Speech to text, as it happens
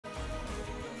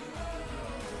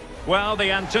Well, the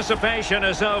anticipation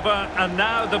is over, and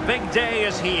now the big day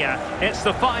is here. It's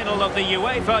the final of the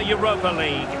UEFA Europa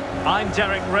League. I'm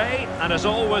Derek Ray, and as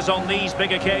always on these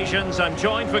big occasions, I'm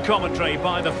joined for commentary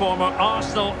by the former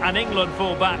Arsenal and England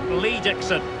fullback Lee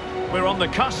Dixon. We're on the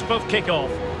cusp of kick-off.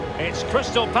 It's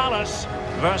Crystal Palace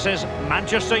versus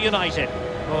Manchester United.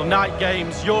 Well, night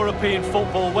games, European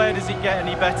football, where does it get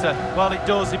any better? Well, it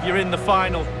does if you're in the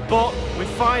final. But with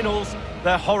finals,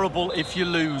 they're horrible if you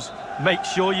lose. Make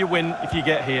sure you win if you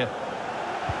get here.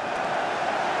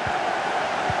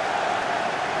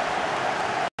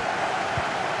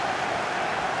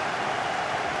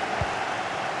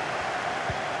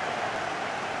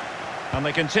 And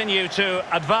they continue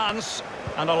to advance,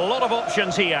 and a lot of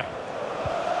options here.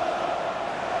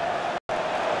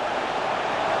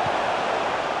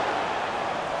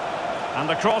 And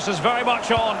the cross is very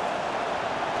much on.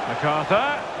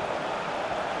 MacArthur.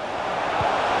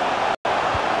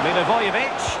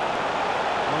 Milivojevic.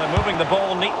 Well, they're moving the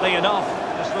ball neatly enough.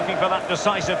 Just looking for that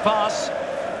decisive pass.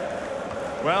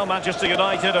 Well, Manchester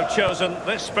United have chosen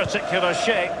this particular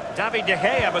shape. David De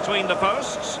Gea between the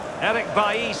posts. Eric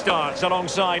Bailly starts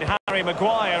alongside Harry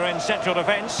Maguire in central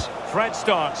defence. Fred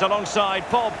starts alongside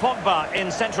Paul Pogba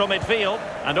in central midfield.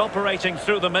 And operating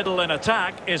through the middle in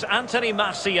attack is Anthony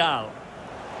Martial.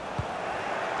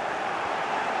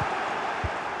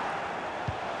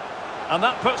 And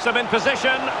that puts them in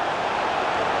position.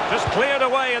 Just cleared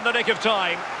away in the nick of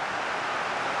time.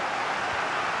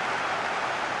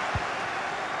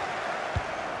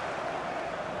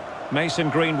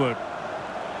 Mason Greenwood.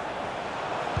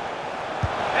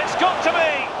 It's got to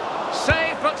be!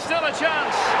 Save, but still a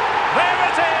chance. There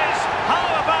it is!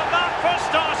 How about that for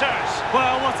starters?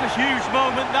 Well, what a huge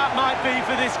moment that might be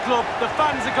for this club. The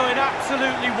fans are going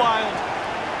absolutely wild.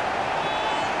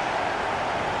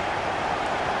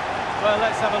 Well,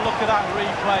 let's have a look at that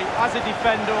replay. As a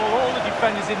defender, all the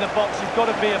defenders in the box, you've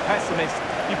got to be a pessimist.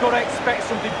 You've got to expect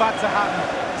something bad to happen.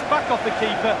 It's back off the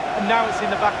keeper, and now it's in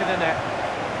the back of the net.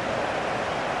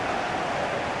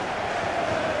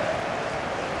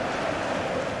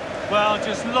 Well,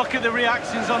 just look at the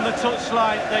reactions on the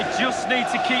touchline. They just need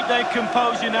to keep their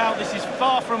composure now. This is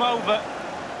far from over.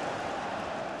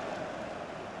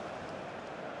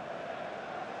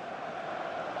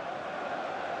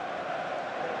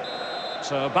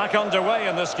 So back underway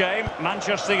in this game.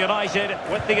 Manchester United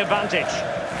with the advantage.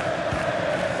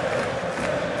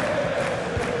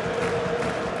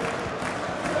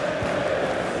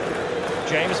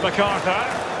 James MacArthur.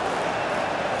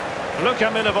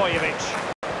 Luka Milivojevic.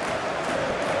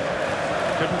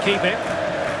 Couldn't keep it.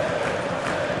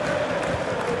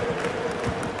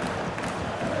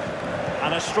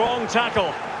 And a strong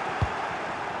tackle.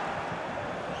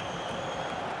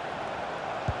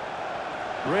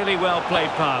 Really well played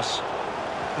pass.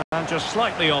 And just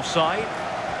slightly offside.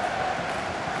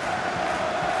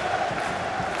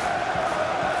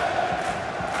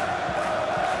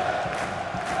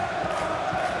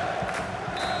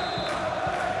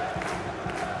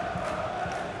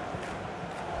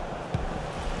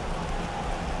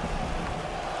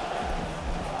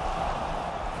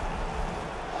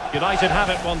 United have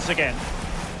it once again.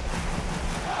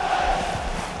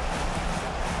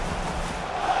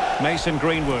 Mason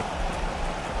Greenwood.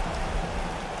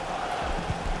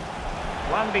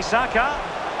 Wan-Bissaka.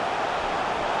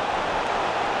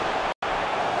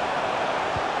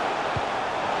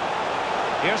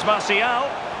 Here's Martial.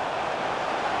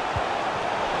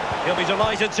 He'll be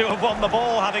delighted to have won the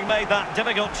ball, having made that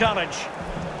difficult challenge.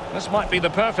 This might be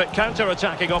the perfect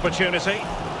counter-attacking opportunity.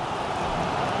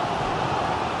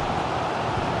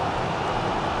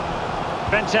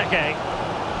 Benteke.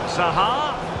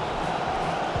 Zaha.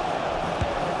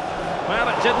 Well,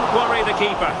 it didn't worry the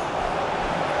keeper.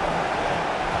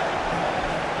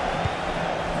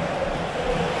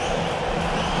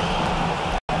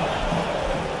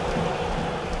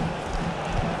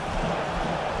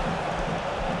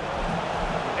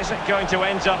 Is it going to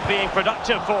end up being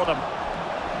productive for them?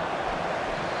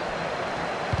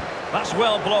 That's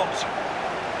well blocked.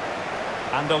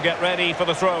 And they'll get ready for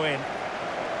the throw-in.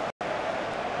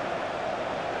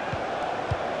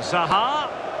 Zaha.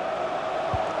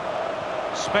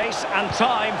 Space and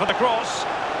time for the cross.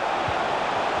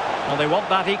 Well, they want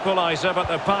that equaliser, but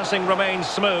their passing remains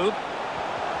smooth.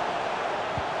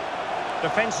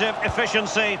 Defensive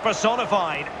efficiency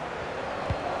personified.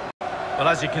 Well,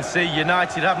 as you can see,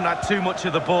 United haven't had too much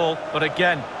of the ball, but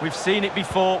again, we've seen it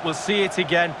before, we'll see it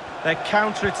again. Their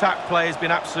counter-attack play has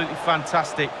been absolutely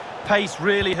fantastic. Pace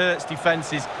really hurts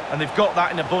defences, and they've got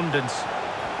that in abundance.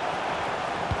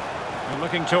 And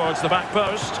looking towards the back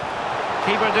post.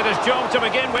 Keeper did his job to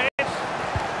begin with.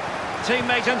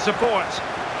 Teammate and support.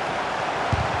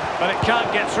 But it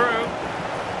can't get through.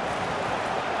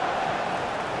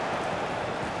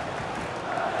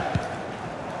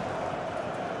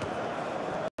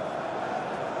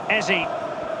 Eze.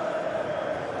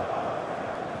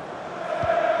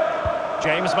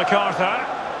 James MacArthur.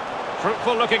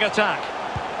 Fruitful looking attack.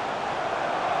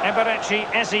 Eberechi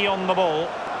Eze on the ball.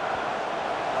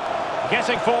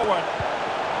 Getting forward.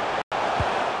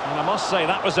 And I must say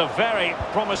that was a very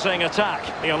promising attack.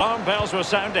 The alarm bells were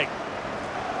sounding.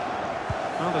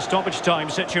 Well, the stoppage time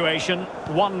situation.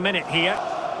 1 minute here.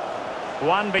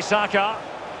 Wan-Bissaka.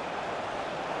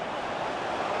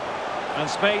 And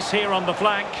space here on the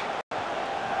flank.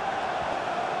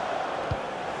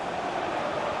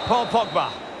 Paul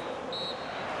Pogba.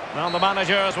 Now the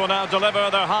managers will now deliver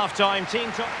their half-time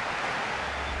team talk.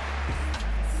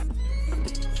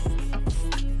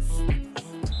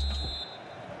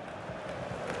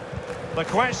 The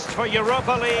quest for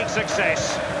Europa League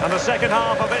success, and the second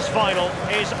half of this final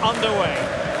is underway.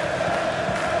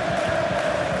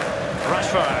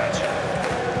 Rashford.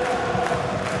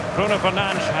 Bruno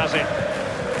Fernandes has it.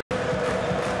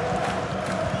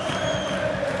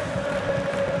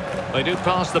 They do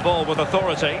pass the ball with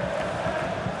authority.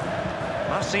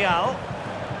 Martial.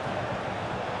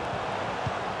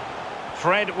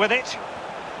 Fred with it.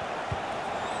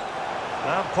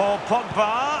 Now Paul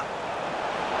Pogba.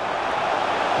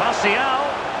 Martial.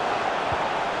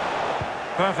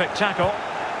 Perfect tackle.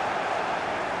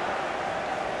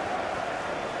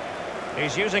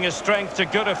 He's using his strength to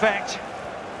good effect.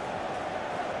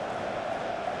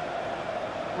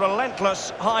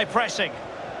 Relentless high pressing.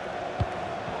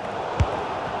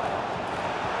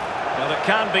 Well, it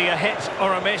can be a hit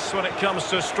or a miss when it comes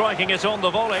to striking it on the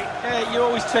volley. Yeah, you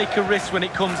always take a risk when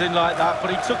it comes in like that,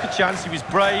 but he took a chance, he was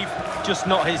brave, just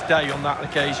not his day on that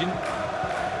occasion.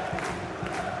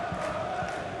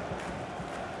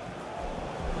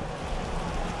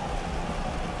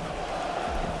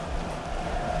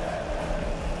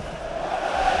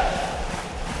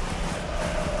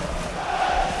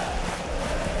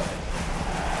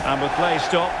 And with play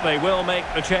stopped, they will make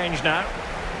the change now.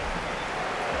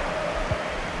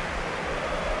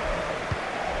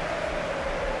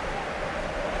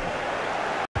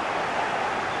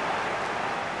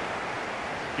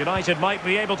 United might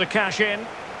be able to cash in.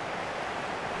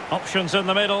 Options in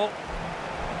the middle.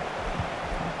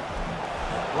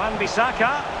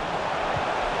 Wan-Bissaka.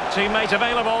 Teammate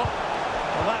available.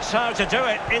 Well, that's how to do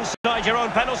it inside your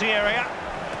own penalty area.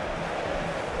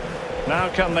 Now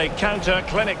can they counter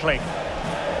clinically?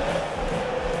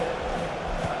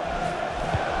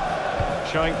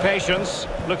 Showing patience,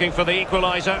 looking for the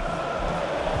equaliser.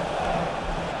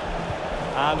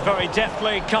 And very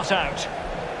deftly cut out.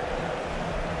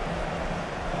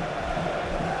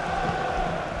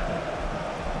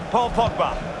 Paul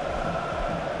Pogba.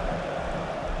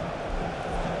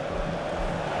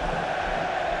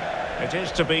 It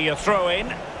is to be a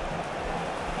throw-in.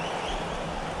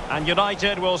 And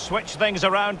United will switch things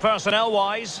around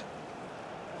personnel-wise.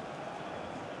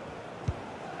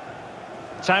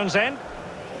 Townsend.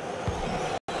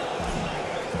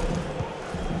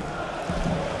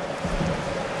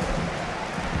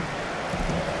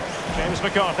 James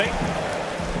McCarthy.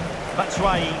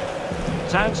 Batshuayi.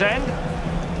 Townsend.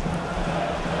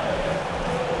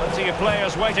 Plenty of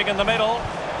players waiting in the middle.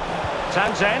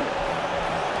 Townsend.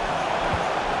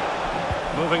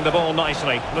 Moving the ball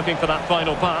nicely, looking for that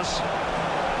final pass.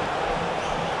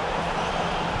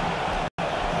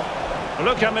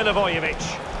 Luka Milivojevic.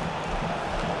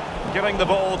 Giving the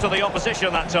ball to the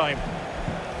opposition that time.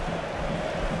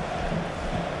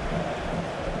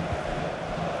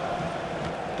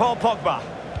 Paul Pogba.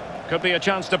 Could be a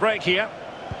chance to break here.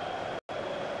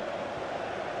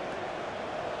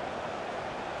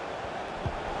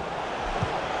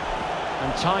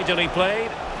 And tidily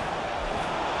played.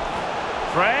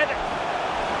 Fred.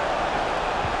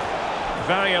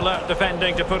 Very alert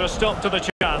defending to put a stop to the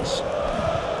chance.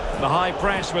 The high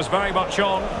press was very much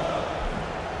on.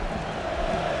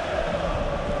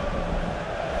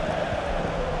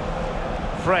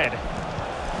 Fred.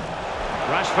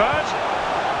 Rashford.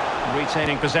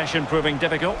 Retaining possession proving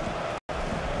difficult.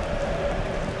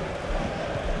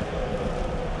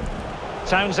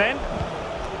 Townsend.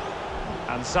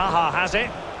 And Zaha has it.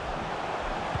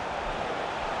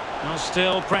 Now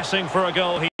still pressing for a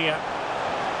goal here.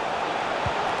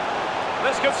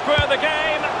 This could square the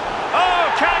game. Oh,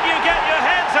 can you get your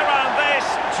heads around this?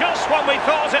 Just when we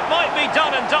thought it might be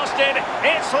done and dusted,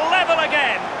 it's level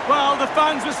again. Well, the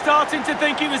fans were starting to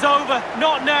think it was over.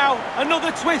 Not now.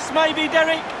 Another twist maybe,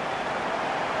 Derek?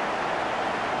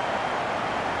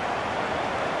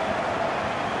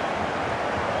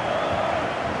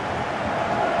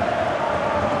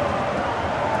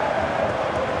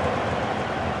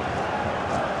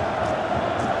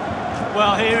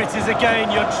 fighters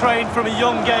again. You're trained from a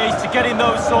young age to get in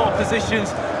those sort of positions,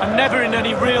 and never in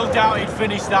any real doubt he'd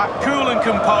finish that. Cool and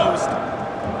composed.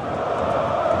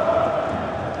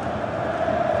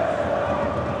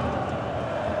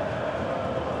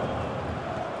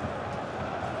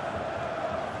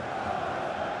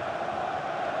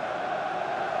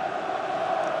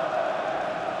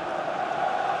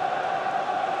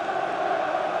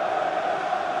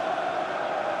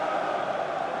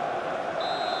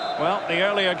 Well, the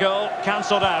earlier goal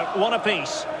cancelled out, one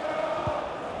apiece.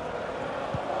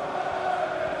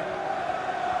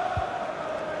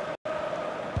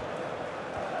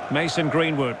 Mason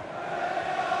Greenwood.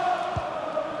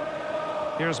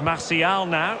 Here's Martial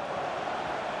now.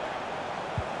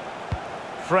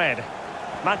 Fred.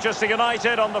 Manchester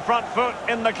United on the front foot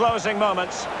in the closing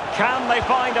moments. Can they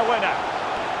find a winner?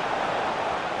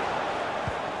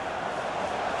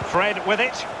 Fred with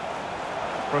it.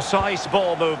 Precise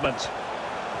ball movement.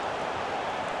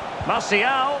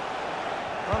 Martial.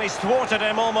 Well, he's thwarted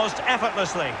him almost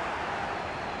effortlessly.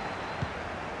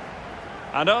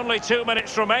 And only 2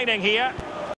 minutes remaining here.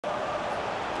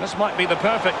 This might be the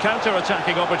perfect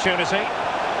counter-attacking opportunity.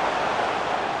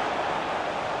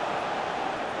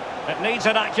 It needs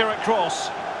an accurate cross.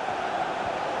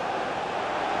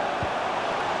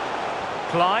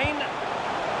 Klein.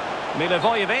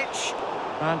 Milivojevic.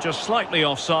 And just slightly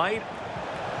offside.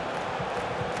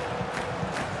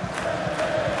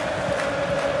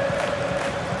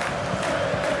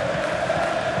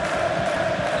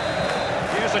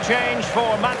 A change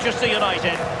for Manchester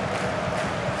United.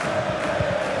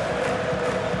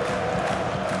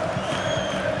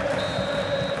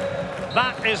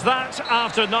 That is that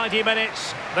after 90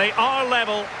 minutes. They are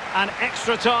level and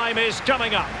extra time is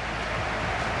coming up.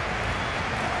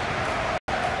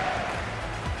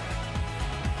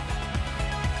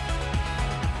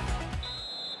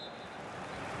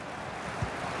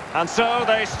 And so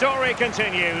the story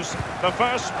continues. The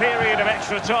first period of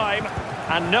extra time,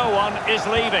 and no one is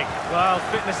leaving. Well,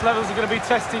 fitness levels are going to be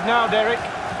tested now, Derek.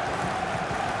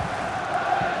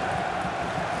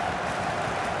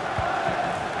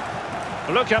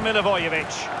 Luka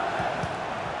Milivojevic.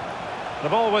 The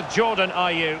ball with Jordan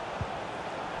Ayew.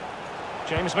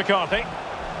 James McCarthy.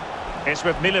 It's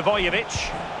with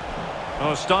Milivojevic.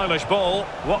 Oh, stylish ball.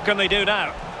 What can they do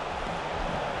now?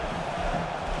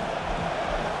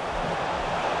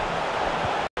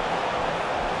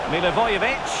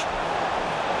 Milivojevic.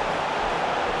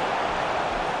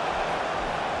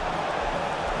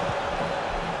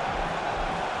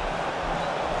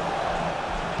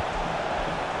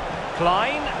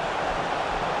 Klein.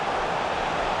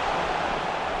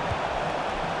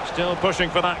 Still pushing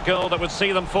for that goal that would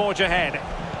see them forge ahead.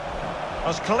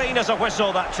 As clean as a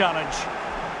whistle, that challenge.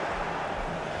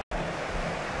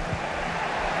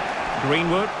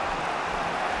 Greenwood.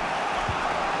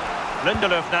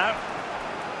 Lindelof now.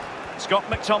 Scott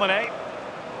McTominay.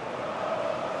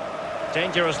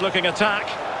 Dangerous looking attack.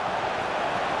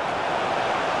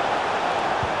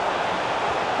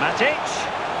 Matic.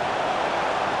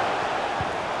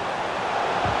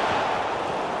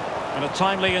 And a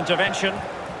timely intervention.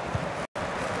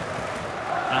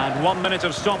 And 1 minute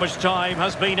of stoppage time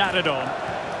has been added on.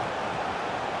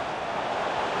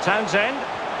 Townsend.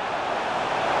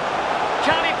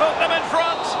 Can he put them in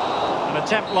front? An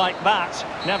attempt like that,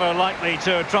 never likely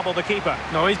to trouble the keeper.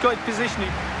 No, he's got his positioning.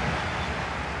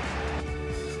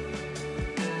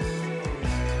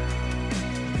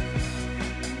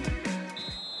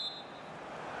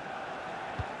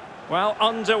 Well,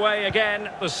 underway again,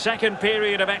 the second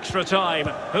period of extra time.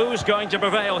 Who's going to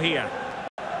prevail here?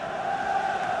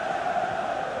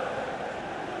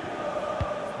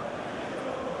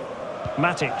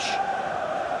 Matic.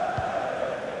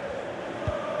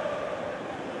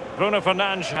 Bruno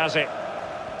Fernandes has it.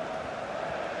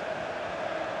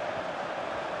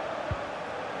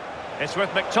 It's with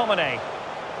McTominay.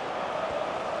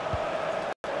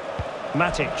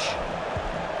 Matic.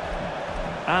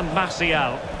 And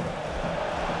Martial.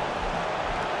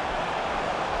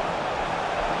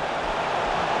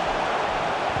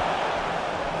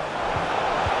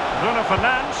 Bruno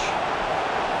Fernandes.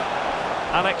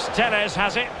 Alex Telles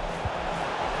has it.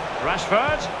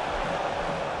 Rashford.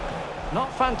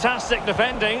 Not fantastic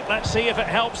defending. Let's see if it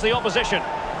helps the opposition.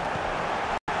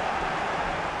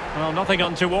 Well, nothing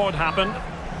untoward happened.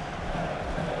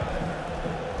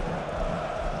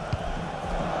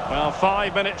 Well,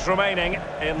 5 minutes remaining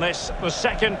in this, the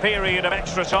second period of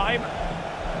extra time.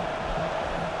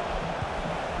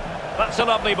 That's a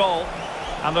lovely ball.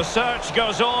 And the search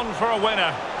goes on for a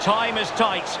winner. Time is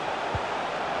tight.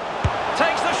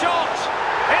 Takes the shot.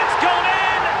 It's gone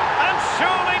in. And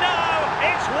surely now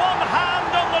it's 1-0.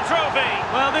 trophy.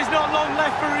 Well, there's not long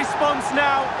left for a response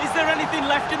now. Is there anything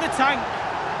left in the tank?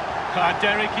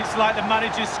 Derek, it's like the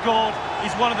manager scored.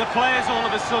 He's one of the players all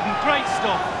of a sudden. Great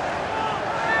stuff.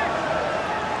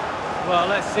 Well,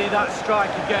 let's see that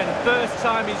strike again. First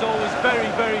time is always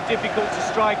very, very difficult to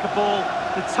strike a ball.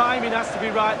 The timing has to be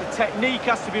right, the technique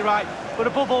has to be right, but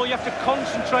above all, you have to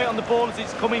concentrate on the ball as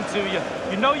it's coming to you.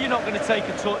 You know you're not going to take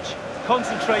a touch.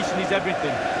 Concentration is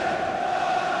everything.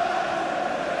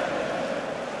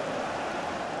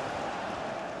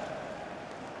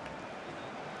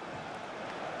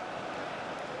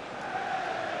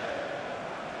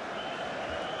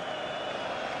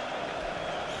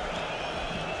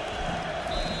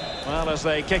 Well, as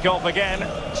they kick off again,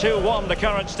 2-1 the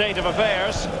current state of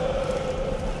affairs.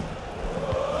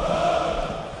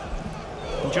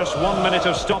 Just 1 minute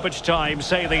of stoppage time,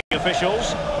 say the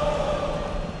officials.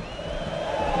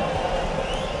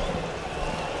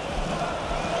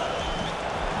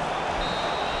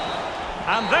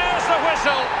 And there's the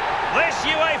whistle. This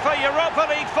UEFA Europa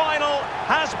League final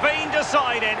has been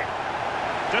decided.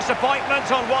 Disappointment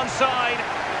on one side,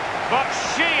 but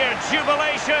sheer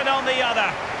jubilation on the other.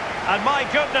 And my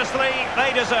goodness, Lee,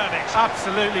 they deserve it.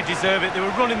 Absolutely deserve it. They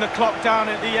were running the clock down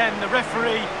at the end. The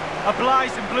referee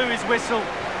obliged and blew his whistle.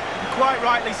 And quite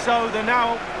rightly so. They're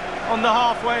now on the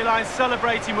halfway line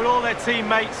celebrating with all their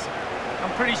teammates.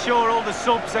 I'm pretty sure all the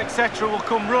subs, etc. will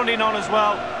come running on as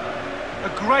well.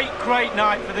 A great, great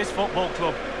night for this football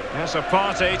club. Yes, a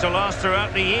party to last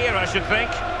throughout the year, I should think.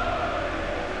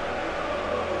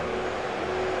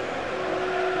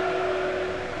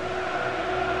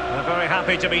 They're very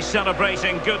happy to be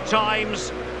celebrating good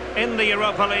times in the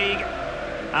Europa League.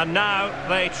 And now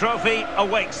the trophy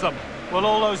awaits them. Well,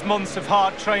 all those months of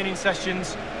hard training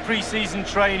sessions, pre-season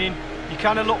training, you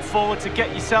kind of look forward to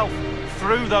get yourself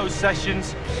through those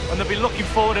sessions, and they'll be looking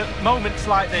forward at moments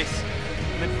like this.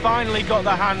 They've finally got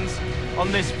their hands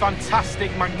on this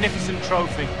fantastic, magnificent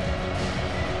trophy.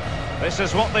 This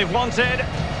is what they've wanted.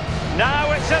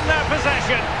 Now it's in their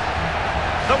possession.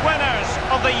 The winners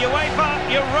of the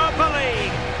UEFA Europa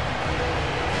League.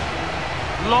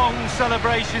 Long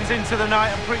celebrations into the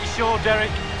night, I'm pretty sure, Derek.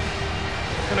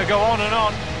 It's going to go on and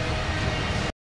on.